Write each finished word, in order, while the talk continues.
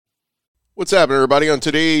What's happening, everybody? On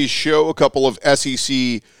today's show, a couple of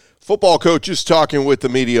SEC football coaches talking with the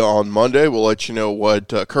media on Monday. We'll let you know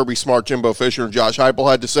what Kirby Smart, Jimbo Fisher, and Josh Heupel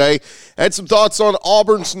had to say. And some thoughts on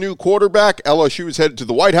Auburn's new quarterback. LSU is headed to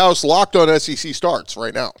the White House. Locked on SEC starts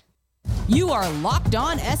right now. You are Locked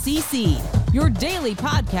On SEC, your daily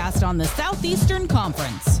podcast on the Southeastern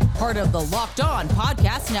Conference. Part of the Locked On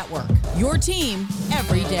Podcast Network, your team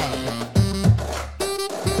every day.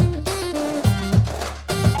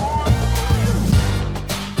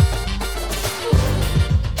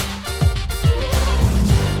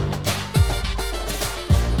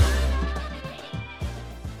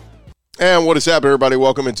 And what is happening, everybody?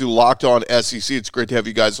 Welcome into Locked On SEC. It's great to have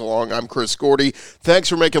you guys along. I'm Chris Gordy. Thanks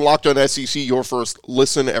for making Locked On SEC your first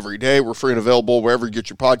listen every day. We're free and available wherever you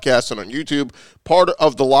get your podcasts and on YouTube. Part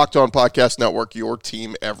of the Locked On Podcast Network, your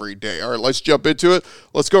team every day. All right, let's jump into it.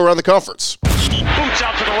 Let's go around the conference. Boots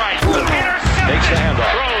out to the right. Intercepted. Takes the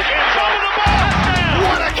handoff.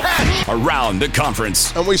 What a catch. Around the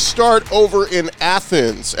conference. And we start over in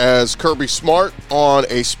Athens as Kirby Smart on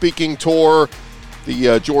a speaking tour.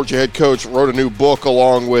 The Georgia head coach wrote a new book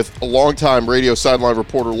along with a longtime radio sideline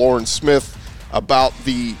reporter Lauren Smith about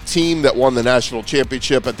the team that won the national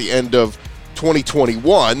championship at the end of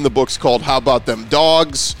 2021. The book's called How About Them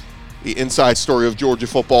Dogs? The inside story of Georgia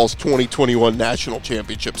football's 2021 national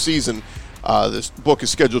championship season. This book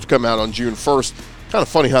is scheduled to come out on June 1st. Kind of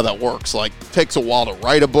funny how that works. Like, it takes a while to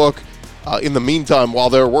write a book. In the meantime,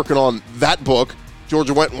 while they're working on that book,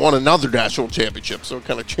 Georgia went and won another national championship, so it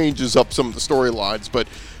kind of changes up some of the storylines. But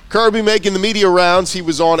Kirby making the media rounds. He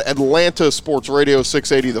was on Atlanta Sports Radio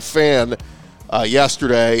 680 The Fan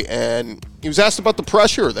yesterday, and he was asked about the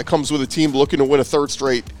pressure that comes with a team looking to win a third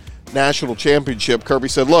straight national championship. Kirby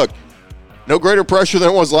said, look, no greater pressure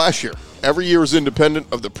than it was last year. Every year is independent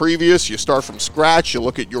of the previous. You start from scratch. You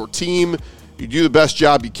look at your team. You do the best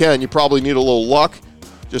job you can. You probably need a little luck,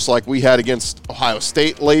 just like we had against Ohio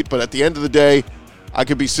State late. But at the end of the day, I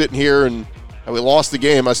could be sitting here and we lost the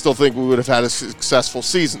game. I still think we would have had a successful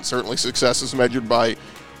season. Certainly success is measured by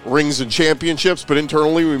rings and championships, but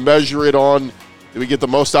internally we measure it on, do we get the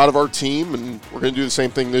most out of our team? And we're going to do the same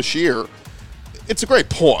thing this year. It's a great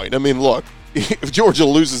point. I mean, look, if Georgia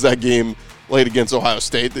loses that game late against Ohio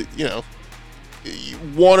State, you know,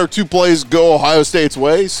 one or two plays go Ohio State's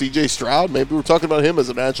way. C.J. Stroud, maybe we're talking about him as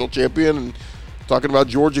a national champion and talking about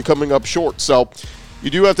Georgia coming up short. So you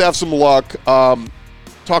do have to have some luck.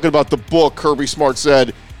 Talking about the book, Kirby Smart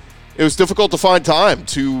said it was difficult to find time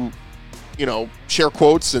to, share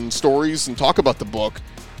quotes and stories and talk about the book.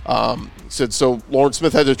 He said so Lauren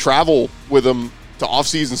Smith had to travel with him to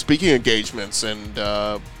off-season speaking engagements, and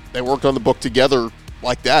they worked on the book together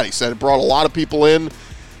like that. He said it brought a lot of people in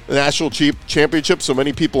the national championship, so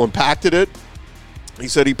many people impacted it. He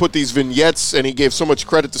said he put these vignettes and he gave so much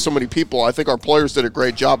credit to so many people. I think our players did a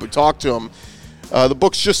great job. We talked to him. The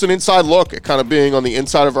book's just an inside look at kind of being on the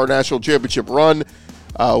inside of our national championship run.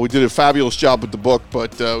 We did a fabulous job with the book,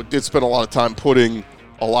 but we did spend a lot of time putting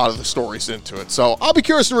a lot of the stories into it. So I'll be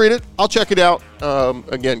curious to read it. I'll check it out.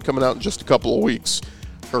 Again, coming out in just a couple of weeks.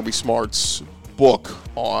 Kirby Smart's book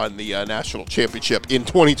on the national championship in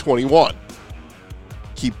 2021.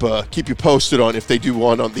 Keep you posted on if they do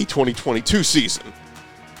one on the 2022 season.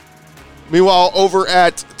 Meanwhile, over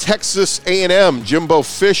at Texas A&M, Jimbo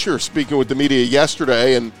Fisher speaking with the media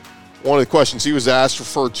yesterday, and one of the questions he was asked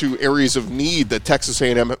referred to areas of need that Texas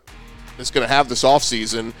A&M is going to have this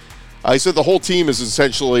offseason. He said the whole team is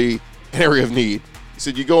essentially an area of need. He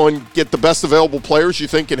said you go and get the best available players you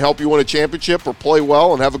think can help you win a championship or play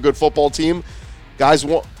well and have a good football team. Guys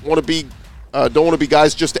don't want to be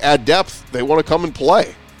guys just to add depth. They want to come and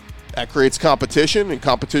play. That creates competition, and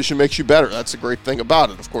competition makes you better. That's the great thing about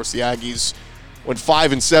it. Of course, the Aggies went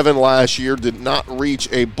 5-7 last year, did not reach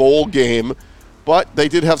a bowl game, but they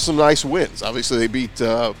did have some nice wins. Obviously, they beat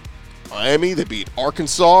Miami, they beat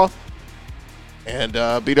Arkansas, and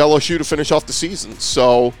beat LSU to finish off the season.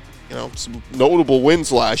 So, some notable wins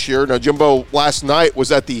last year. Now, Jimbo last night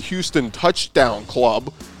was at the Houston Touchdown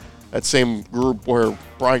Club, that same group where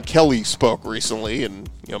Brian Kelly spoke recently and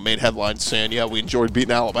made headlines saying, yeah, we enjoyed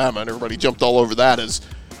beating Alabama, and everybody jumped all over that as,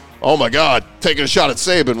 oh my God, taking a shot at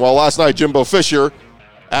Saban. Well, last night, Jimbo Fisher,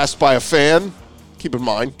 asked by a fan, keep in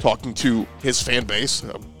mind, talking to his fan base,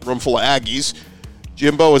 a room full of Aggies,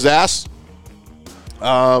 Jimbo was asked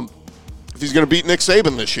if he's going to beat Nick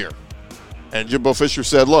Saban this year. And Jimbo Fisher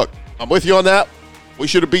said, look, I'm with you on that. We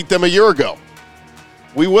should have beat them a year ago.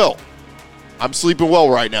 We will. I'm sleeping well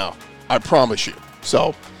right now. I promise you.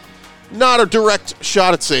 So, not a direct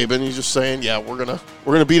shot at Saban. He's just saying, yeah, we're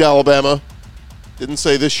gonna beat Alabama. Didn't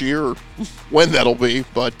say this year or when that'll be,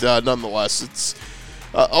 but nonetheless, it's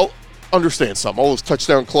understand something. All those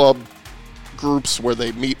touchdown club groups where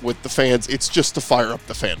they meet with the fans, it's just to fire up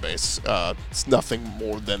the fan base. It's nothing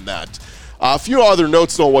more than that. A few other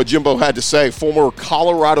notes on what Jimbo had to say. Former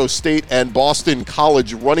Colorado State and Boston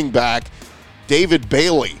College running back David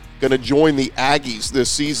Bailey going to join the Aggies this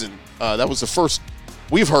season. That was the first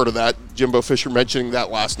we've heard of that. Jimbo Fisher mentioning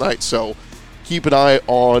that last night. So keep an eye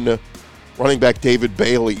on running back David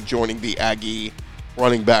Bailey joining the Aggie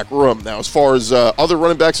running back room. Now, as far as other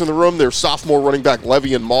running backs in the room, there's sophomore running back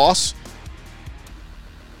Le'Veon Moss.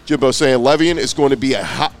 Jimbo saying Le'Veon is going to be a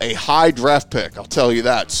high draft pick. I'll tell you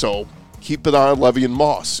that. So keep an eye on Le'Veon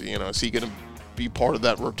Moss. Is he going to be part of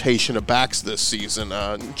that rotation of backs this season?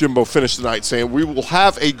 Jimbo finished the night saying, we will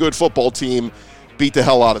have a good football team, beat the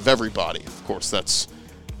hell out of everybody. Of course, that's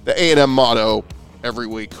the A&M motto every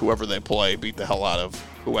week. Whoever they play, beat the hell out of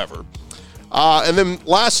whoever. And then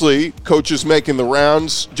lastly, coaches making the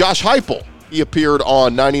rounds. Josh Heupel, he appeared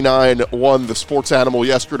on 99.1 The Sports Animal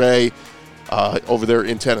yesterday over there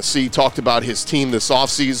in Tennessee. Talked about his team this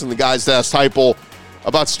offseason. The guys asked Heupel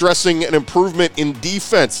about stressing an improvement in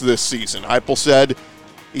defense this season. Heupel said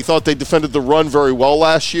he thought they defended the run very well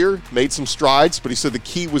last year, made some strides, but he said the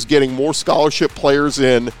key was getting more scholarship players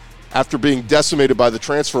in after being decimated by the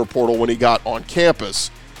transfer portal when he got on campus.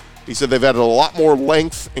 He said they've added a lot more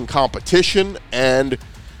length and competition, and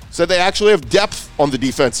said they actually have depth on the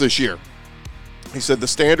defense this year. He said the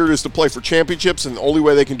standard is to play for championships, and the only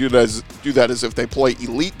way they can do that is if they play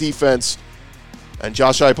elite defense, and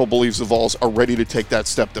Josh Heupel believes the Vols are ready to take that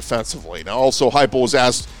step defensively. Now, also, Heupel was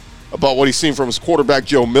asked about what he's seen from his quarterback,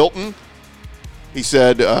 Joe Milton. He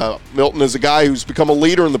said Milton is a guy who's become a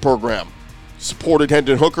leader in the program. Supported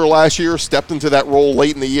Hendon Hooker last year, stepped into that role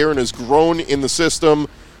late in the year, and has grown in the system,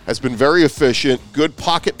 has been very efficient, good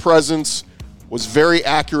pocket presence, was very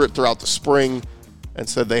accurate throughout the spring, and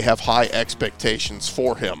said they have high expectations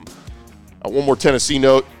for him. One more Tennessee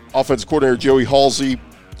note. Offensive coordinator Joey Halsley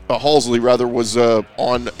was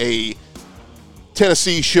on a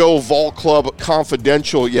Tennessee show, Vol Club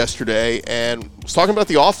Confidential, yesterday, and was talking about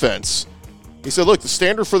the offense. He said, look, the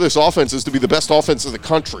standard for this offense is to be the best offense in the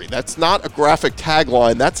country. That's not a graphic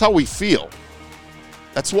tagline. That's how we feel.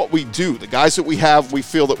 That's what we do. The guys that we have, we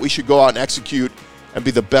feel that we should go out and execute and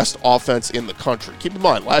be the best offense in the country. Keep in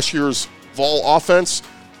mind, last year's Vol offense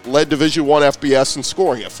led Division I FBS in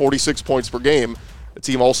scoring at 46 points per game. The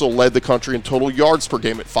team also led the country in total yards per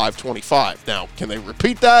game at 525. Now, can they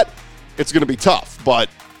repeat that? It's going to be tough. But,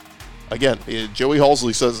 again, Joey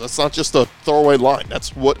Halsley says that's not just a throwaway line.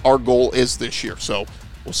 That's what our goal is this year. So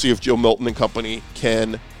we'll see if Joe Milton and company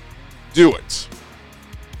can do it.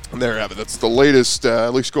 And there you have it. That's the latest,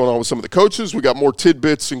 at least going on with some of the coaches. We got more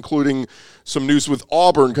tidbits, including some news with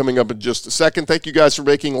Auburn coming up in just a second. Thank you guys for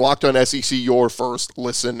making Locked On SEC your first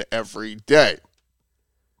listen every day.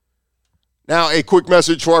 Now, a quick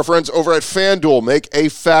message for our friends over at FanDuel. Make a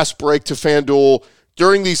fast break to FanDuel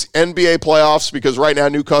during these NBA playoffs, because right now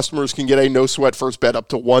new customers can get a no-sweat first bet up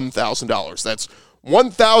to $1,000. That's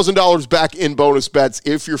 $1,000 back in bonus bets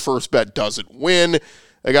if your first bet doesn't win.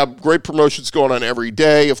 They got great promotions going on every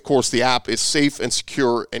day. Of course, the app is safe and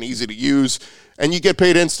secure and easy to use, and you get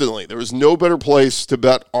paid instantly. There is no better place to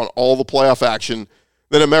bet on all the playoff action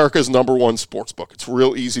than America's #1 sportsbook. It's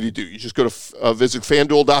real easy to do. You just go to visit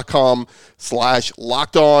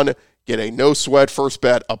FanDuel.com/lockedon. Get a no-sweat first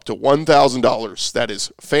bet up to $1,000. That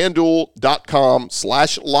is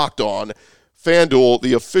FanDuel.com/lockedon. FanDuel,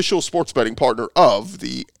 the official sports betting partner of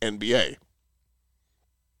the NBA.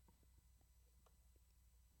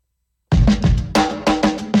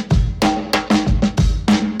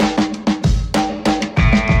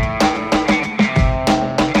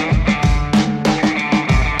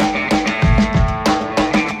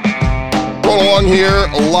 Along here,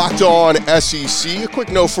 Locked On SEC. A quick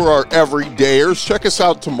note for our everydayers. Check us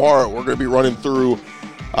out tomorrow. We're going to be running through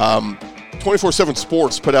 24/7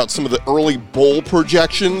 Sports, put out some of the early bowl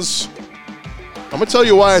projections. I'm going to tell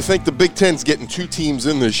you why I think the Big Ten's getting 2 teams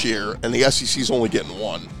in this year and the SEC's only getting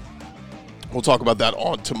 1. We'll talk about that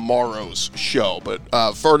on tomorrow's show. But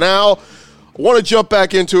for now, I want to jump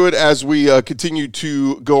back into it as we continue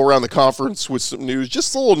to go around the conference with some news.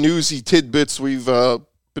 Just a little newsy tidbits we've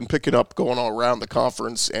been picking up going on around the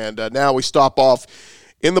conference. And now we stop off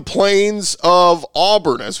in the plains of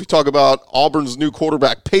Auburn as we talk about Auburn's new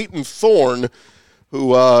quarterback, Peyton Thorne,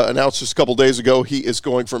 who announced just a couple days ago he is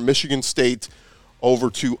going from Michigan State over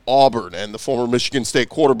to Auburn. And the former Michigan State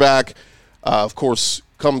quarterback, of course,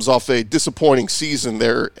 comes off a disappointing season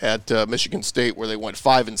there at Michigan State where they went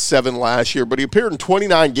 5-7 last year. But he appeared in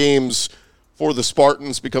 29 games for the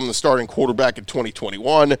Spartans, become the starting quarterback in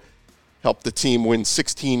 2021. Helped the team win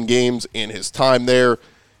 16 games in his time there.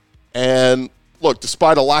 And look,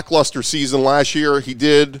 despite a lackluster season last year, he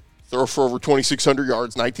did throw for over 2,600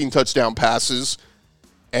 yards, 19 touchdown passes,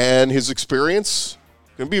 and his experience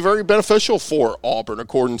going to be very beneficial for Auburn,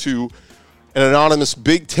 according to an anonymous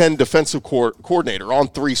Big Ten defensive coordinator on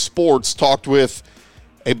 3 Sports, talked with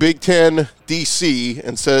a Big Ten DC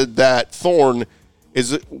and said that Thorne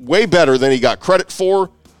is way better than he got credit for.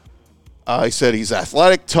 He said he's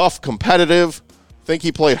athletic, tough, competitive. I think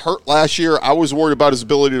he played hurt last year. I was worried about his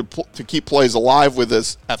ability to keep plays alive with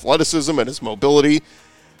his athleticism and his mobility,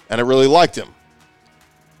 and I really liked him.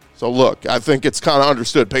 So, look, I think it's kind of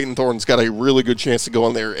understood. Peyton Thorne's got a really good chance to go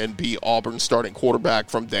in there and be Auburn's starting quarterback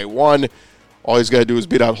from day one. All he's got to do is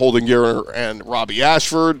beat out Holdinger and Robbie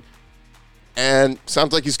Ashford. And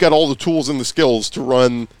sounds like he's got all the tools and the skills to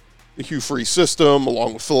run the Hugh Freeze system,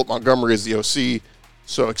 along with Philip Montgomery as the OC.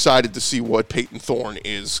 So excited to see what Peyton Thorne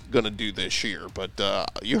is going to do this year. But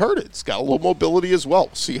you heard it. It's got a little mobility as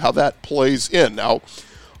well. See how that plays in. Now,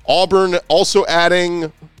 Auburn also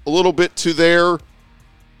adding a little bit to their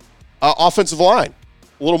offensive line.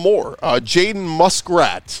 A little more. Jaden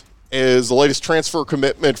Muskrat is the latest transfer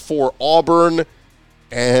commitment for Auburn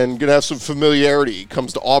and going to have some familiarity. He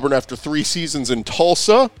comes to Auburn after 3 seasons in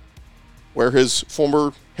Tulsa, where his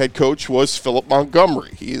former head coach was Philip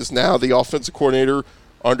Montgomery. He is now the offensive coordinator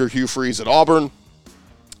under Hugh Freeze at Auburn.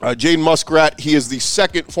 Jaden Muskrat, he is the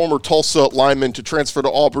second former Tulsa lineman to transfer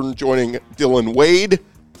to Auburn, joining Dylan Wade.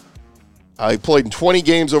 He played in 20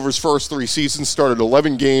 games over his first 3 seasons, started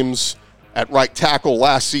 11 games at right tackle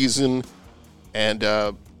last season,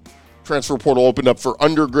 and transfer portal opened up for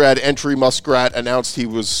undergrad entry. Muskrat announced he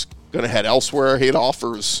was going to head elsewhere. He had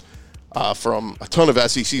offers from a ton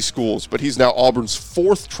of SEC schools, but he's now Auburn's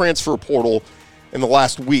 4th transfer portal in the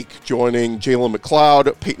last week, joining Jalen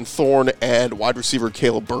McLeod, Peyton Thorne, and wide receiver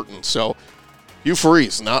Caleb Burton. So Hugh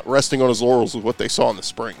Freeze not resting on his laurels with what they saw in the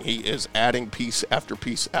spring. He is adding piece after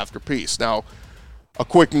piece after piece. Now, a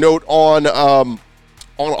quick note on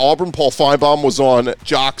Auburn. Paul Feinbaum was on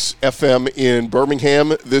Jocks FM in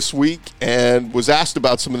Birmingham this week and was asked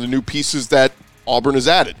about some of the new pieces that Auburn has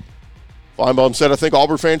added. Feinbaum said, I think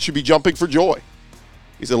Auburn fans should be jumping for joy.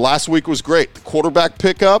 He said last week was great. The quarterback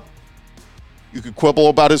pickup, you could quibble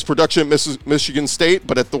about his production at Michigan State,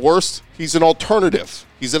 but at the worst, he's an alternative.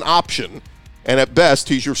 He's an option. And at best,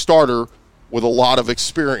 he's your starter with a lot of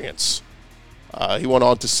experience. He went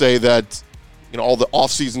on to say that, all the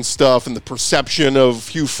offseason stuff and the perception of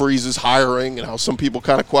Hugh Freeze's hiring and how some people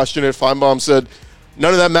kind of question it. Feinbaum said,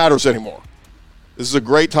 none of that matters anymore. This is a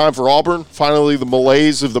great time for Auburn. Finally, the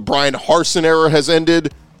malaise of the Brian Harsin era has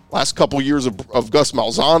ended. Last couple years of Gus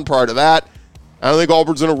Malzahn prior to that. I think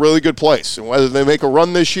Auburn's in a really good place. And whether they make a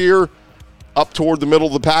run this year up toward the middle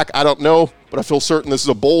of the pack, I don't know. But I feel certain this is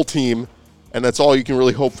a bowl team, and that's all you can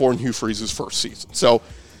really hope for in Hugh Freeze's first season. So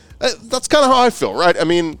that's kind of how I feel, right? I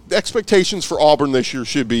mean, the expectations for Auburn this year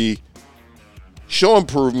should be show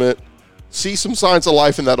improvement, see some signs of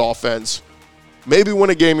life in that offense, maybe win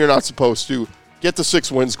a game you're not supposed to, get to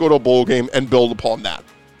 6 wins, go to a bowl game, and build upon that.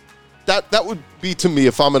 That would be, to me,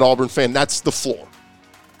 if I'm an Auburn fan, that's the floor.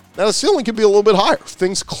 Now, the ceiling could be a little bit higher. If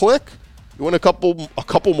things click, you win a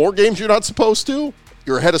couple more games you're not supposed to,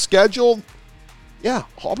 you're ahead of schedule, yeah,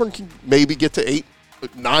 Auburn can maybe get to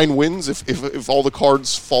 8-9 wins if all the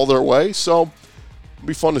cards fall their way. So it'll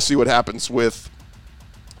be fun to see what happens with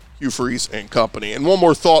Hugh Freeze and company. And one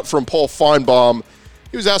more thought from Paul Feinbaum.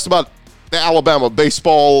 He was asked about the Alabama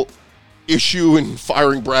baseball issue and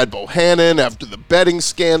firing Brad Bohannon after the betting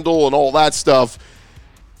scandal and all that stuff.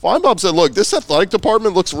 Feinbaum said, look, this athletic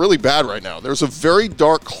department looks really bad right now. There's a very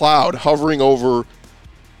dark cloud hovering over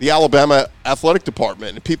the Alabama athletic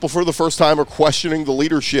department, and people for the first time are questioning the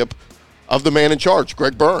leadership of the man in charge,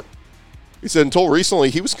 Greg Byrne. He said until recently,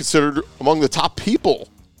 he was considered among the top people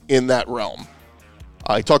in that realm.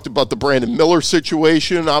 He talked about the Brandon Miller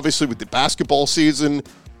situation, obviously with the basketball season.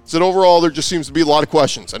 He said overall, there just seems to be a lot of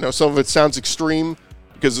questions. I know some of it sounds extreme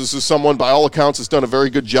because this is someone, by all accounts, has done a very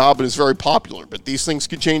good job and is very popular, but these things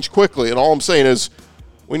can change quickly, and all I'm saying is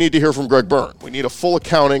we need to hear from Greg Byrne. We need a full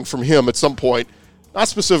accounting from him at some point, not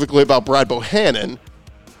specifically about Brad Bohannon,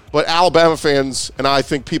 but Alabama fans, and I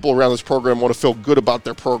think people around this program want to feel good about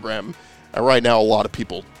their program. And right now, a lot of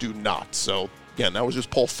people do not. So, again, that was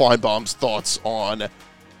just Paul Feinbaum's thoughts on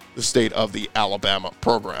the state of the Alabama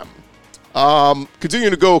program.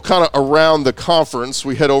 Continuing to go kind of around the conference,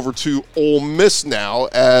 we head over to Ole Miss now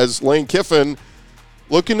as Lane Kiffin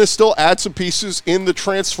looking to still add some pieces in the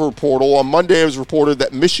transfer portal. On Monday, it was reported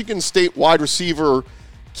that Michigan State wide receiver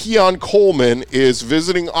Keon Coleman is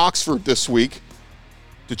visiting Oxford this week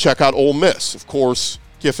to check out Ole Miss. Of course,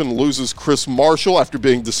 Kiffin loses Chris Marshall after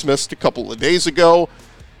being dismissed a couple of days ago.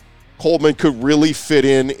 Coleman could really fit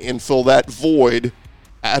in and fill that void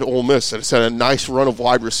at Ole Miss. And it's had a nice run of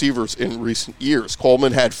wide receivers in recent years.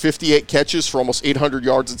 Coleman had 58 catches for almost 800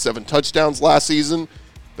 yards and 7 touchdowns last season.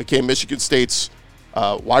 Became Michigan State's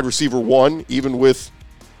wide receiver 1, even with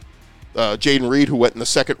Jaden Reed, who went in the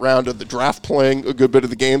second round of the draft, playing a good bit of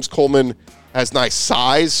the games. Coleman has nice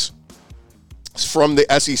size. He's from the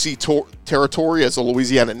SEC territory as a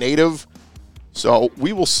Louisiana native. So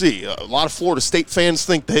we will see. A lot of Florida State fans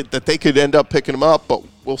think that they could end up picking him up, but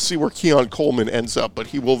we'll see where Keon Coleman ends up. But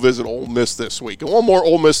he will visit Ole Miss this week. And one more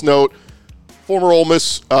Ole Miss note. Former Ole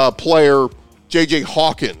Miss player J.J.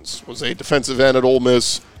 Hawkins was a defensive end at Ole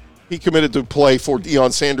Miss. He committed to play for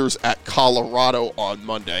Deion Sanders at Colorado on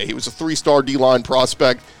Monday. He was a 3-star D-line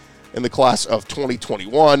prospect in the class of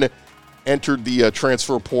 2021. Entered the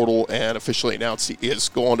transfer portal and officially announced he is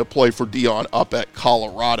going to play for Deion up at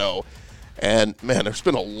Colorado. And, man, there's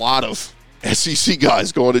been a lot of SEC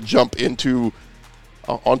guys going to jump onto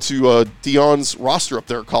Deion's roster up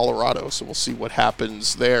there at Colorado. So we'll see what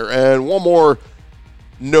happens there. And one more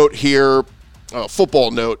note here, football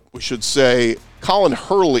note, we should say. Colin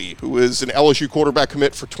Hurley, who is an LSU quarterback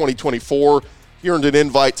commit for 2024, he earned an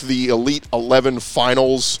invite to the Elite 11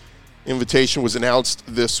 Finals. Invitation was announced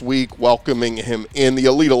this week, welcoming him in. The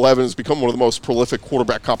Elite 11 has become one of the most prolific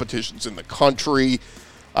quarterback competitions in the country.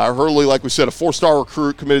 Hurley, like we said, a 4-star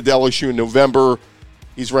recruit, committed to LSU in November.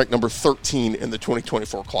 He's ranked number 13 in the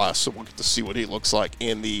 2024 class, so we'll get to see what he looks like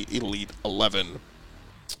in the Elite 11.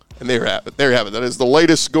 And there you have it. That is the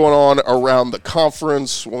latest going on around the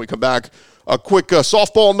conference. When we come back, a quick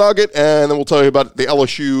softball nugget, and then we'll tell you about the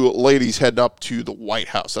LSU ladies heading up to the White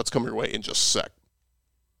House. That's coming your way in just a sec.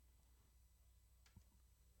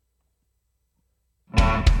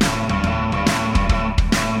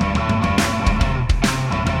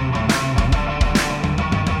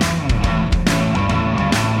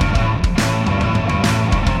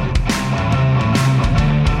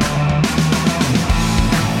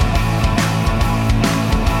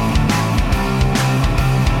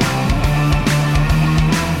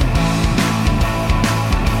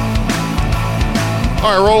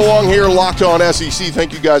 All right, roll along here, Locked On SEC.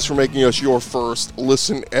 Thank you guys for making us your first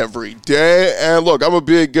listen every day. And look, I'm a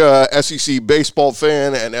big SEC baseball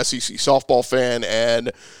fan and SEC softball fan,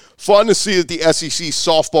 and fun to see that the SEC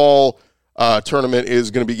softball tournament is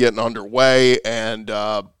going to be getting underway, and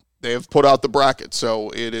they have put out the bracket. So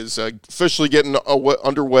it is officially getting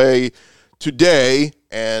underway today,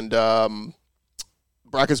 and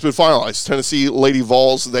bracket's been finalized. Tennessee Lady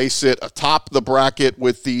Vols, they sit atop the bracket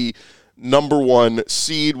with the number 1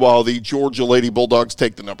 seed, while the Georgia Lady Bulldogs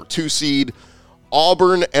take the number 2 seed.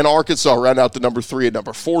 Auburn and Arkansas round out the number 3 and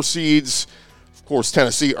number 4 seeds. Of course,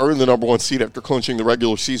 Tennessee earned the number 1 seed after clinching the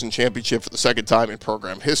regular season championship for the second time in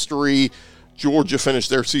program history. Georgia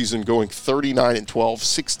finished their season going 39-12,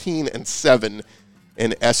 16-7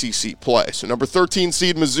 in SEC play. So number 13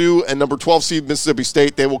 seed Mizzou and number 12 seed Mississippi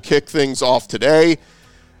State, they will kick things off today.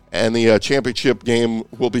 And the championship game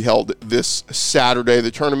will be held this Saturday.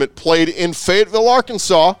 The tournament played in Fayetteville,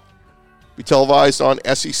 Arkansas. Be televised on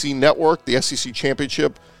SEC Network. The SEC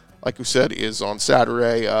championship, like we said, is on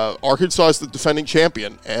Saturday. Arkansas is the defending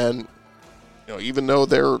champion. And even though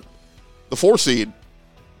they're the 4 seed,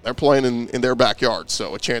 they're playing in their backyard.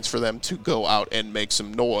 So a chance for them to go out and make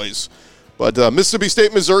some noise. But Mississippi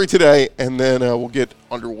State, Missouri today. And then we'll get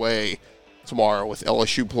underway tomorrow with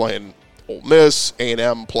LSU playing Ole Miss,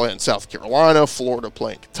 A&M playing South Carolina, Florida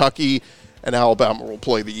playing Kentucky, and Alabama will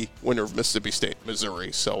play the winner of Mississippi State,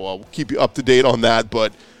 Missouri. So we'll keep you up to date on that.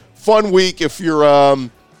 But fun week if you're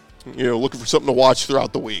looking for something to watch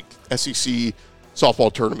throughout the week. SEC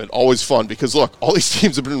softball tournament, always fun because, look, all these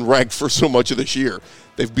teams have been ranked for so much of this year.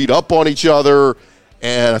 They've beat up on each other,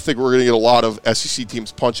 and I think we're going to get a lot of SEC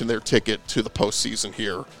teams punching their ticket to the postseason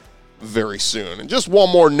here very soon. And just one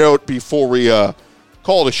more note before we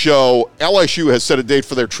call it a show. LSU has set a date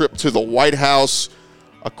for their trip to the White House.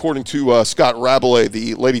 According to Scott Rabelais,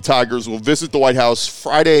 the Lady Tigers will visit the White House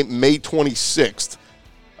Friday, May 26th.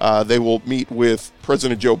 They will meet with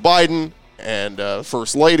President Joe Biden and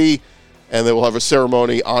First Lady, and they will have a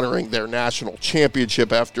ceremony honoring their national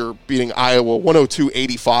championship after beating Iowa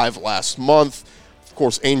 102-85 last month. Of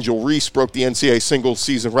course, Angel Reese broke the NCAA singles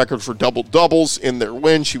season record for double-doubles in their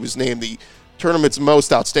win. She was named the tournament's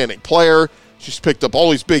most outstanding player. She's picked up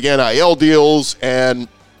all these big NIL deals, and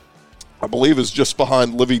I believe is just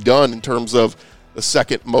behind Livy Dunn in terms of the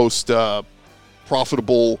second most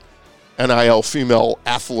profitable NIL female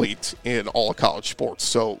athlete in all of college sports.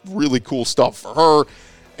 So really cool stuff for her.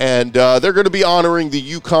 And they're going to be honoring the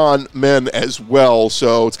UConn men as well.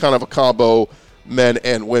 So it's kind of a combo, men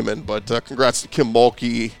and women. But congrats to Kim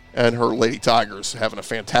Mulkey and her Lady Tigers having a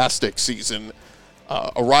fantastic season,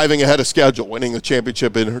 arriving ahead of schedule, winning the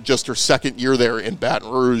championship in just her second year there in Baton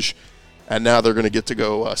Rouge. And now they're going to get to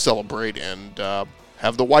go celebrate and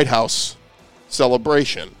have the White House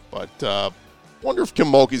celebration. But wonder if Kim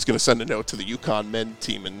Mulkey's going to send a note to the UConn men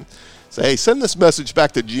team and say, hey, send this message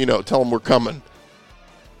back to Gino. Tell them we're coming.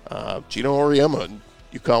 Gino Auriemma and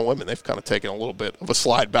UConn women, they've kind of taken a little bit of a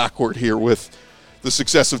slide backward here with the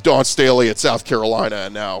success of Dawn Staley at South Carolina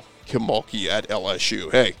and now Kim Mulkey at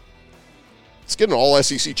LSU. Hey, let's get an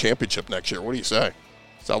all-SEC championship next year. What do you say?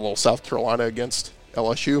 Is that a little South Carolina against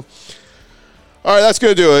LSU? All right, that's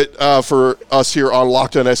going to do it for us here on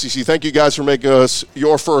Locked On SEC. Thank you guys for making us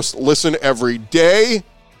your first listen every day.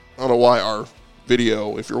 I don't know why our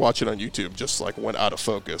video, if you're watching on YouTube, just like went out of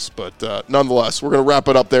focus. But nonetheless, we're going to wrap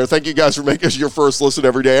it up there. Thank you guys for making us your first listen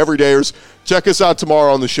every day. Everydayers, check us out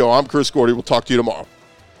tomorrow on the show. I'm Chris Gordy. We'll talk to you tomorrow.